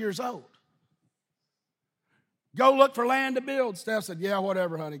just 2 years old. Go look for land to build. Steph said, yeah,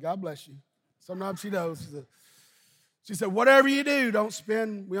 whatever, honey. God bless you. Sometimes she knows. She said, whatever you do, don't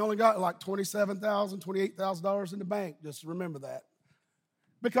spend. We only got like $27,000, $28,000 in the bank. Just remember that.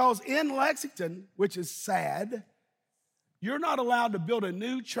 Because in Lexington, which is sad, you're not allowed to build a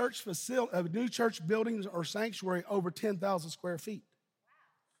new church facility, a new church building or sanctuary over 10,000 square feet.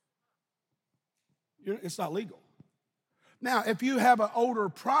 It's not legal. Now, if you have an older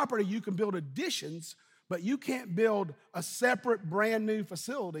property, you can build additions, but you can't build a separate brand new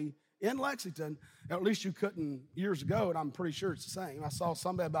facility in Lexington. At least you couldn't years ago, and I'm pretty sure it's the same. I saw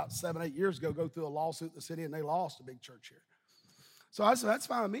somebody about 7, 8 years ago go through a lawsuit in the city, and they lost a big church here. So I said, that's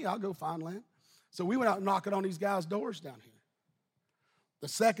fine with me. I'll go find land. So we went out knocking on these guys' doors down here. The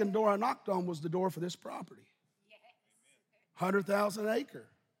second door I knocked on was the door for this property. $100,000 an acre,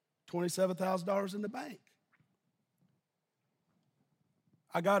 $27,000 in the bank.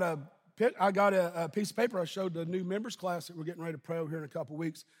 I got a piece of paper I showed the new members class that we're getting ready to pray over here in a couple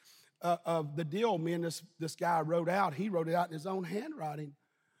weeks of the deal me and this guy wrote out. He wrote it out in his own handwriting,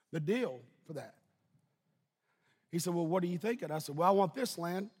 the deal for that. He said, well, what are you thinking? I said, well, I want this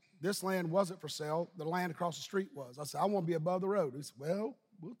land. This land wasn't for sale. The land across the street was. I said, I want to be above the road. He said, well,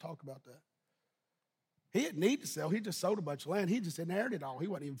 we'll talk about that. He didn't need to sell. He just sold a bunch of land. He just inherited it all. He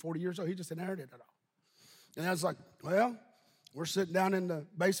wasn't even 40 years old. He just inherited it all. And I was like, well, we're sitting down in the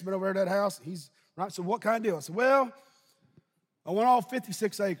basement over at that house. He's right. So what kind of deal? I said, well, I want all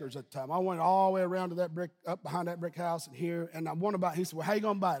 56 acres at the time. I went all the way around to that brick, up behind that brick house and here. And I want to buy it. He said, well, how you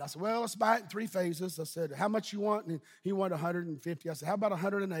going to buy it? I said, well, let's buy it in 3 phases. I said, how much you want? And he wanted 150. I said, how about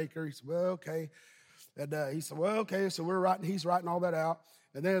 100 an acre? He said, well, okay. And he said, well, okay. So he's writing all that out.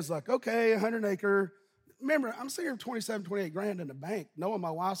 And then it's like, okay, 100 an acre. Remember, I'm sitting here with 27, 28 grand in the bank, knowing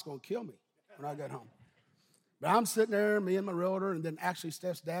my wife's going to kill me when I get home. But I'm sitting there, me and my realtor, and then actually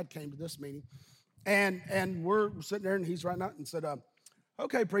Steph's dad came to this meeting. And we're sitting there, and he's writing out and said,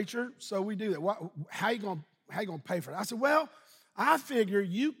 okay, preacher, so we do that. How you gonna pay for it? I said, well, I figure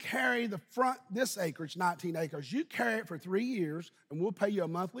you carry the front, this acreage, 19 acres, you carry it for 3 years, and we'll pay you a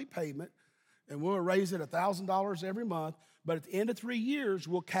monthly payment, and we'll raise it $1,000 every month. But at the end of 3 years,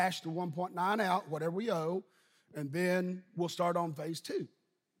 we'll cash the 1.9 out, whatever we owe, and then we'll start on phase 2.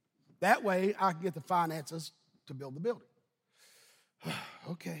 That way, I can get the finances to build the building.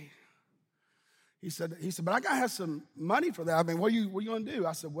 Okay. He said, but I got to have some money for that. I mean, what are you going to do?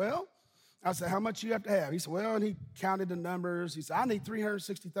 I said, how much you have to have? He said, well, and he counted the numbers. He said, I need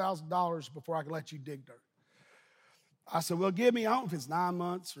 $360,000 before I can let you dig dirt. I said, well, give me, I don't know if it's 9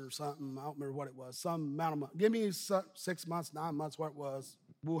 months or something. I don't remember what it was, some amount of money. Give me 6 months, 9 months, what it was.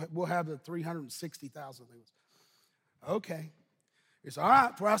 We'll have the $360,000 things. Okay. He said, all right,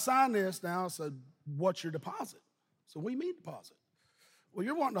 before I sign this now, I said, what's your deposit? So what do you mean deposit? Well,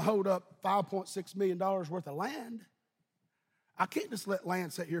 you're wanting to hold up $5.6 million worth of land. I can't just let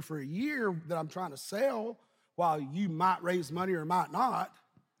land sit here for a year that I'm trying to sell while you might raise money or might not.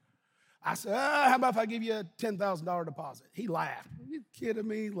 I said, how about if I give you a $10,000 deposit? He laughed. Are you kidding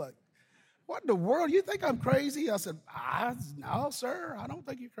me? Like, what in the world? You think I'm crazy? I said, no, sir, I don't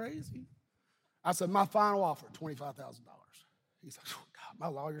think you're crazy. I said, my final offer, $25,000. He's like, oh, God, my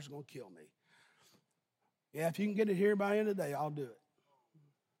lawyer's going to kill me. Yeah, if you can get it here by the end of the day, I'll do it.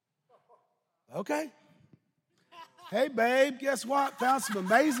 Okay. Hey, babe, guess what? Found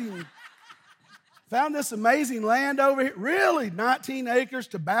this amazing land over here. Really, 19 acres,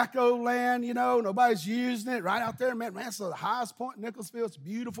 tobacco land, nobody's using it. Right out there, man, it's the highest point in Nicholasville. It's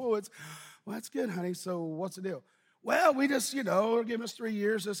beautiful. Well, that's good, honey. So what's the deal? Well, we just, they're giving us 3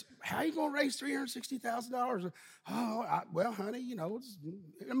 years. How are you going to raise $360,000? Oh, well, honey,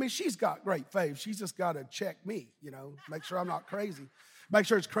 she's got great faith. She's just got to check me, make sure I'm not crazy. Make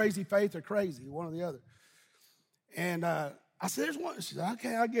sure it's crazy faith or crazy, one or the other. And I said, there's one. She said,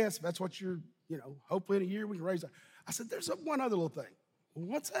 okay, I guess if that's what you're, hopefully in a year we can raise that. I said, there's one other little thing. Well,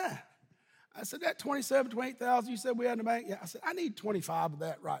 what's that? I said, that 28,000 you said we had in the bank? Yeah. I said, I need 25 of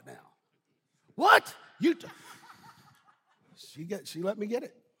that right now. What? She let me get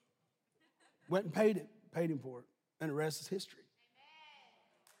it. Went and paid him for it. And the rest is history.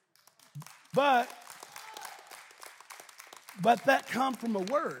 But that come from a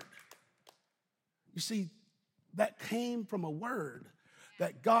word. You see, that came from a word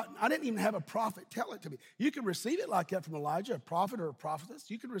that God, I didn't even have a prophet tell it to me. You can receive it like that from Elijah, a prophet or a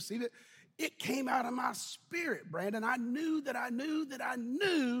prophetess. You can receive it. It came out of my spirit, Brandon. I knew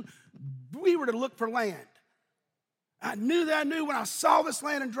we were to look for land. I knew when I saw this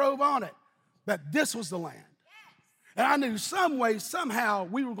land and drove on it, that this was the land. And I knew some way, somehow,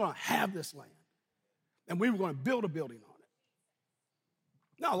 we were going to have this land. And we were going to build a building on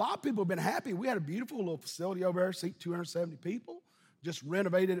it. Now, a lot of people have been happy. We had a beautiful little facility over there, seat 270 people. Just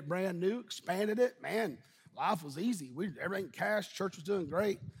renovated it brand new, expanded it. Man, life was easy. Everything cash, church was doing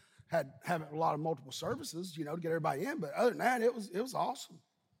great. Had a lot of multiple services, to get everybody in. But other than that, it was awesome.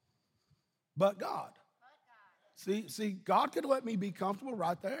 But God. See, God could have let me be comfortable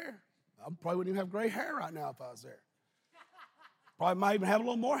right there. I probably wouldn't even have gray hair right now if I was there. Probably might even have a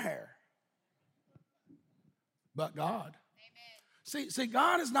little more hair. But God. Amen. See,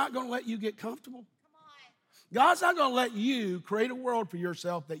 God is not going to let you get comfortable. God's not going to let you create a world for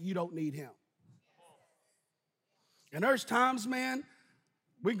yourself that you don't need him. And there's times, man,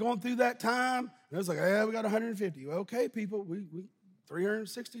 we're going through that time, and it's like, we got 150. Okay, people, we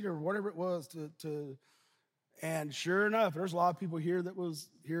 360 or whatever it was and sure enough, there's a lot of people here that was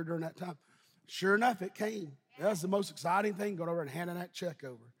here during that time. Sure enough, it came. That's the most exciting thing, going over and handing that check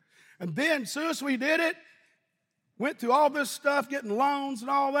over. And then, as soon as we did it, went through all this stuff, getting loans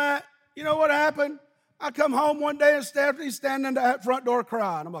and all that, you know what happened? I come home one day and Stephanie's standing at that front door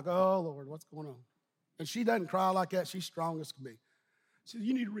crying. I'm like, oh, Lord, what's going on? And she doesn't cry like that. She's strong as can be. She said,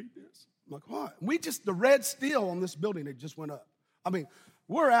 you need to read this. I'm like, what? The red steel on this building, it just went up. I mean,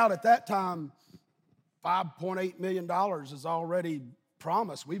 we're out at that time, $5.8 million is already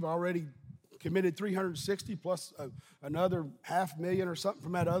promised. We've already committed 360 plus another $500,000 or something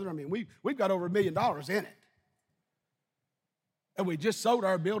from that other. I mean, we've got over $1 million in it. And we just sold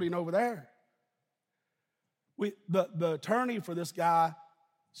our building over there. The attorney for this guy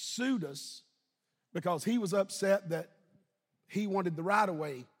sued us because he was upset that he wanted the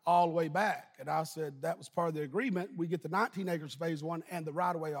right-of-way all the way back. And I said that was part of the agreement. We get the 19 acres phase one and the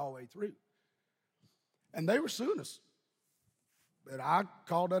right-of-way all the way through. And they were suing us. But I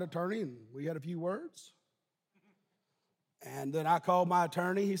called that attorney, and we had a few words. And then I called my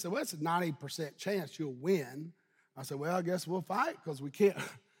attorney. He said, well, it's a 90% chance you'll win. I said, well, I guess we'll fight because we can't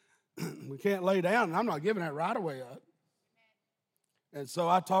lay down, and I'm not giving that right away up. And so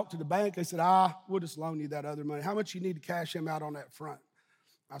I talked to the bank. They said, we'll just loan you that other money. How much you need to cash him out on that front?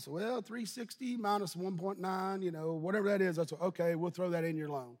 I said, well, 360 minus 1.9, whatever that is. I said, okay, we'll throw that in your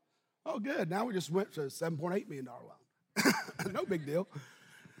loan. Oh, good. Now we just went to a $7.8 million loan. No big deal.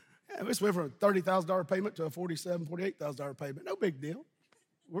 Yeah, we just went from a $30,000 payment to a $47,000, $48,000 payment. No big deal.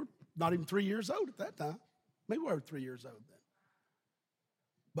 We're not even 3 years old at that time. Maybe we were 3 years old then.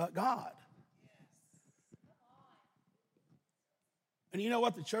 But God. And you know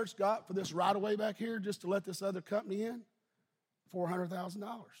what the church got for this right away back here just to let this other company in? $400,000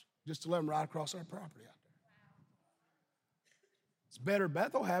 just to let them ride across our property out there. It's better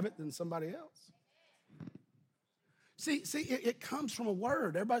Bethel have it than somebody else. See, it comes from a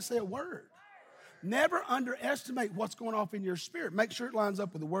word. Everybody say a word. Never underestimate what's going off in your spirit. Make sure it lines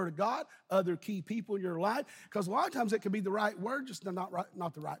up with the word of God, other key people in your life, because a lot of times it can be the right word, just not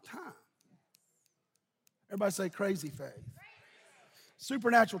the right time. Everybody say crazy faith.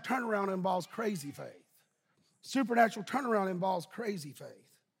 Supernatural turnaround involves crazy faith. Supernatural turnaround involves crazy faith.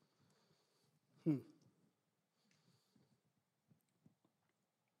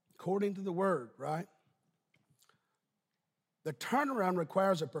 According to the word, right? The turnaround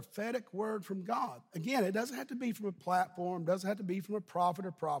requires a prophetic word from God. Again, it doesn't have to be from a platform, doesn't have to be from a prophet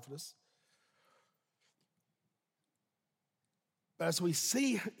or prophetess. But as we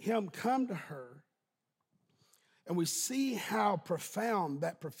see him come to her, and we see how profound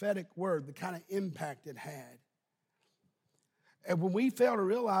that prophetic word, the kind of impact it had. And when we fail to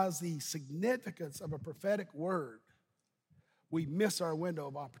realize the significance of a prophetic word, we miss our window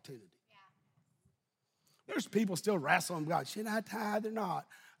of opportunity. There's people still wrestling with God. Should I tithe or not?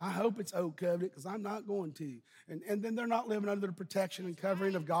 I hope it's Oak Covenant because I'm not going to. And then they're not living under the protection and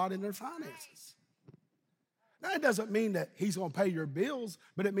covering of God in their finances. Now, it doesn't mean that he's going to pay your bills,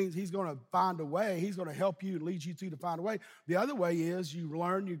 but it means he's going to find a way. He's going to help you and lead you through to find a way. The other way is you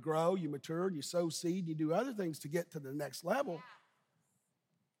learn, you grow, you mature, and you sow seed, you do other things to get to the next level.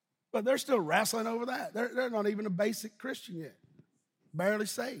 But they're still wrestling over that. They're not even a basic Christian yet. Barely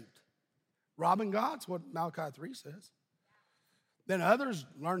saved. Robbing God's what Malachi 3 says. Then others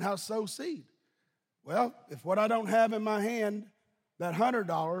learn how to sow seed. Well, if what I don't have in my hand, that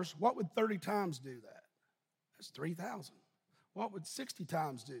 $100, what would 30 times do that? That's 3,000. What would 60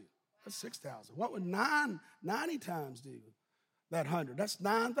 times do? That's 6,000. What would 90 times do? That 100. That's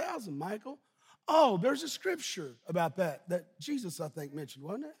 9,000, Michael. Oh, there's a scripture about that Jesus, I think, mentioned,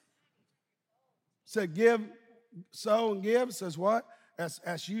 wasn't it? Said give, sow and give. It says what?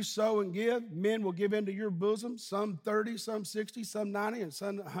 As you sow and give, men will give into your bosom, some 30, some 60, some 90, and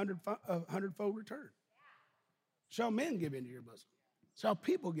some 100-fold return. Shall men give into your bosom? Shall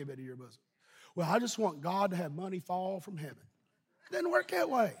people give into your bosom? Well, I just want God to have money fall from heaven. It doesn't work that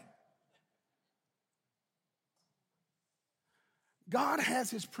way. God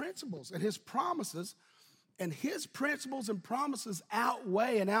has his principles and his promises, and his principles and promises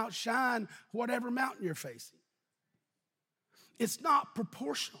outweigh and outshine whatever mountain you're facing. It's not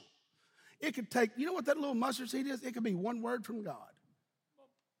proportional. It could take, you know what that little mustard seed is? It could be one word from God.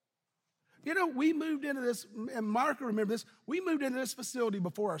 You know, we moved into this, and Mark will remember this, we moved into this facility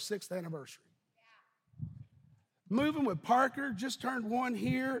before our 6th anniversary. Moving with Parker, just turned 1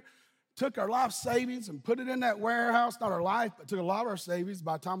 here, took our life savings and put it in that warehouse, not our life, but took a lot of our savings.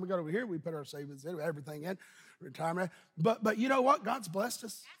 By the time we got over here, we put our savings in, everything in, retirement. But you know what? God's blessed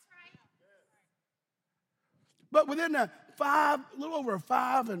us. But within a little over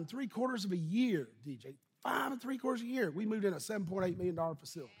 5 3/4 of a year, DJ, 5 3/4 of a year, we moved in a $7.8 million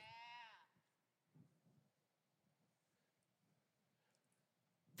facility.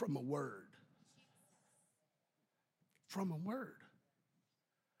 From a word. From a word.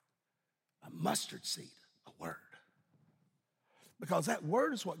 A mustard seed, a word. Because that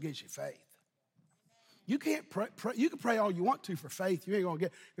word is what gives you faith. You can't pray, you can pray all you want to for faith. You ain't going to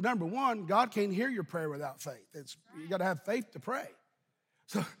get. Number one, God can't hear your prayer without faith. You got to have faith to pray.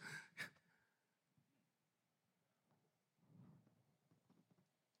 So,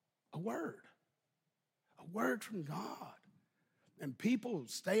 a word from God. And people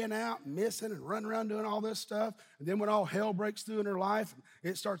staying out, missing, and running around doing all this stuff. And then when all hell breaks through in their life,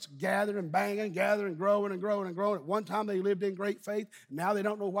 it starts gathering and banging, gathering, growing and growing and growing. At one time, they lived in great faith. And now they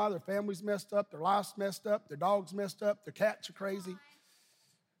don't know why. Their family's messed up. Their life's messed up. Their dog's messed up. Their cats are crazy.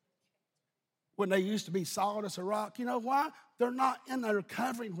 When they used to be solid as a rock. You know why? They're not in their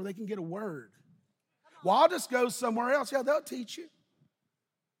covering where they can get a word. Well, I'll just go somewhere else. Yeah, they'll teach you.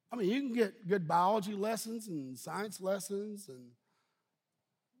 I mean, you can get good biology lessons and science lessons and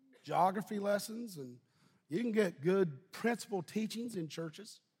geography lessons, and you can get good principle teachings in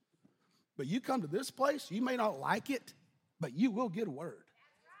churches. But you come to this place, you may not like it, but you will get a word.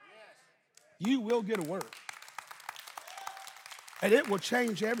 You will get a word. And it will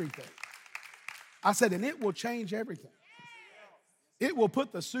change everything. I said, and it will change everything. It will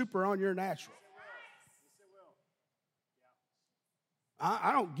put the super on your natural.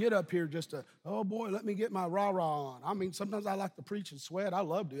 I don't get up here just to, oh boy, let me get my rah-rah on. I mean, sometimes I like to preach and sweat. I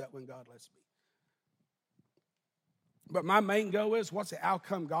love to do that when God lets me. But my main goal is, what's the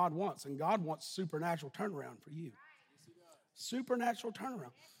outcome God wants? And God wants supernatural turnaround for you. Supernatural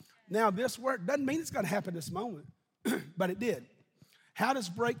turnaround. Now, this word doesn't mean it's going to happen this moment, but it did. How does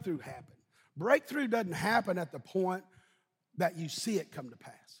breakthrough happen? Breakthrough doesn't happen at the point that you see it come to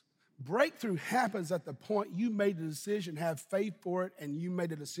pass. Breakthrough happens at the point you made the decision, have faith for it, and you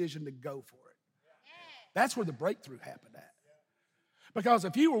made a decision to go for it. That's where the breakthrough happened at. Because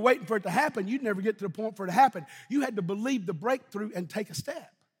if you were waiting for it to happen, you'd never get to the point for it to happen. You had to believe the breakthrough and take a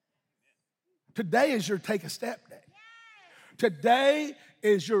step. Today is your take a step day. Today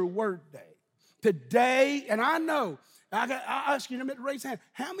is your word day. Today, and I know, I'll ask you to raise your hand.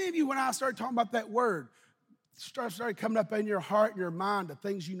 How many of you, when I started talking about that word, started coming up in your heart and your mind the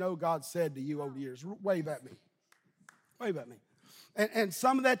things you know God said to you over the years? Wave at me. Wave at me. And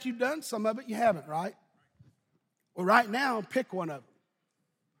some of that you've done, some of it you haven't, right? Well, right now, pick one of them.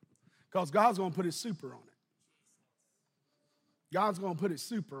 Because God's going to put his super on it. God's going to put his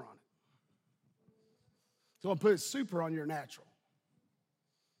super on it. He's going to put his super on your natural.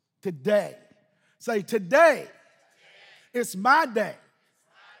 Today. Say, today, it's my day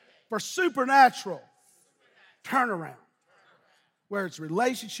for supernatural turnaround. Where it's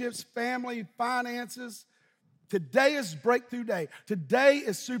relationships, family, finances. Today is breakthrough day. Today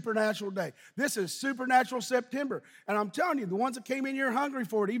is supernatural day. This is supernatural September. And I'm telling you, the ones that came in here hungry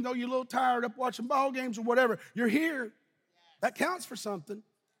for it, even though you're a little tired up watching ball games or whatever, you're here. That counts for something.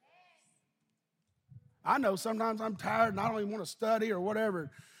 I know sometimes I'm tired and I don't even want to study or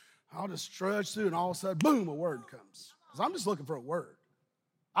whatever. I'll just trudge through and all of a sudden, boom, a word comes. Because I'm just looking for a word.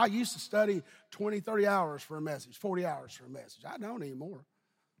 I used to study 20, 30 hours for a message, 40 hours for a message. I don't anymore,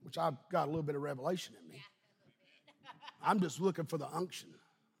 which I've got a little bit of revelation in me. I'm just looking for the unction.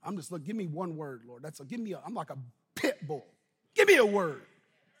 I'm just looking, give me one word, Lord. I'm like a pit bull. Give me a word.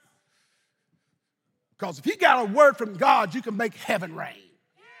 Because if you got a word from God, you can make heaven rain.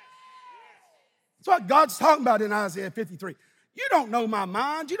 That's what God's talking about in Isaiah 53. You don't know my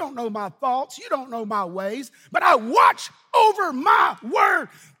mind. You don't know my thoughts. You don't know my ways. But I watch over my word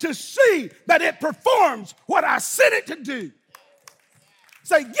to see that it performs what I sent it to do.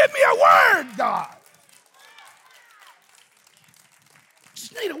 Say, give me a word, God.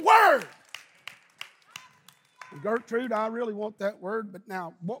 Just need a word. Gertrude, I really want that word, but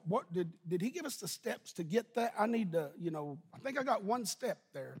now, what did he give us the steps to get that? I need to, I think I got one step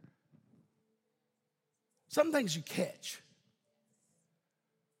there. Some things you catch.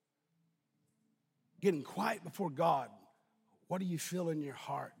 Getting quiet before God. What do you feel in your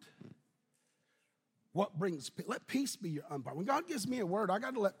heart? What brings peace? Let peace be your umpire. When God gives me a word, I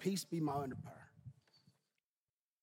got to let peace be my umpire.